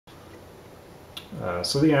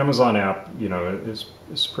So the Amazon app,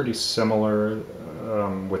 is pretty similar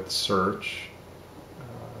with search.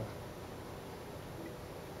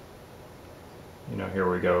 Here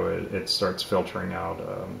we go. It starts filtering out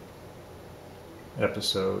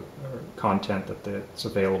episode or content that's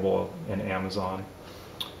available in Amazon.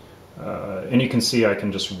 And you can see I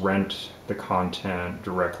can just rent the content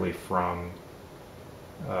directly from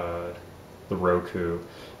the Roku.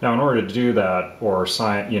 Now, in order to do that, or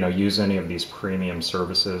use any of these premium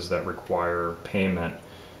services that require payment,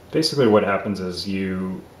 basically what happens is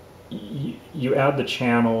you add the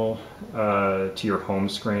channel to your home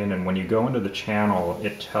screen, and when you go into the channel,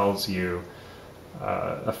 it tells you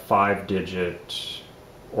a 5-digit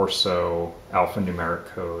or so alphanumeric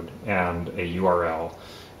code and a URL.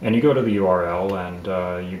 And you go to the URL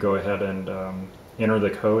and you go ahead and enter the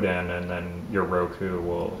code in, and then your Roku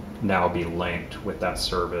will now be linked with that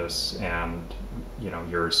service and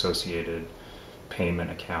your associated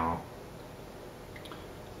payment account.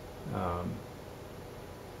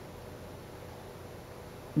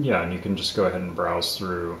 Yeah, and you can just go ahead and browse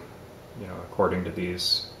through, according to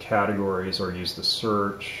these categories, or use the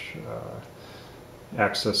search,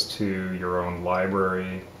 access to your own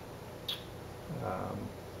library.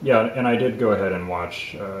 Yeah, and I did go ahead and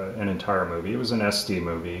watch an entire movie. It was an SD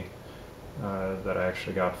movie that I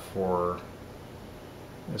actually got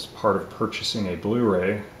as part of purchasing a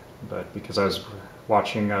Blu-ray, but because I was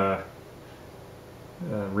watching,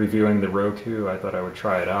 reviewing the Roku, I thought I would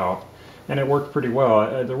try it out. And it worked pretty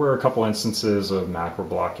well. There were a couple instances of macro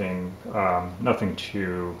blocking, nothing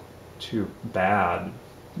too bad,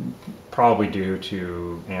 probably due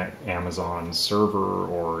to Amazon's server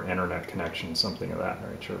or internet connection, something of that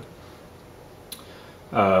nature.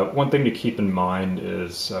 One thing to keep in mind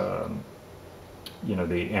is, the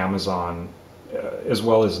Amazon, as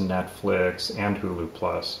well as Netflix and Hulu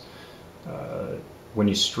Plus, when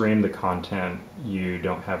you stream the content, you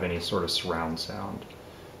don't have any sort of surround sound.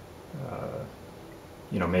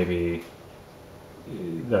 Maybe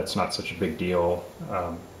that's not such a big deal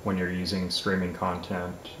when you're using streaming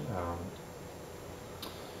content.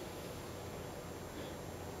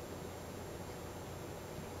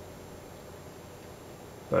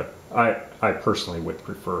 But I personally would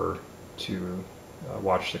prefer to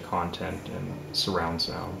watch the content in surround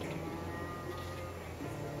sound.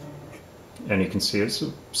 And you can see it's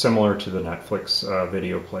similar to the Netflix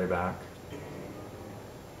video playback.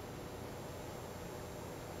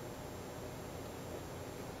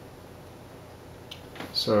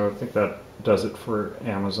 So I think that does it for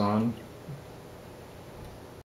Amazon.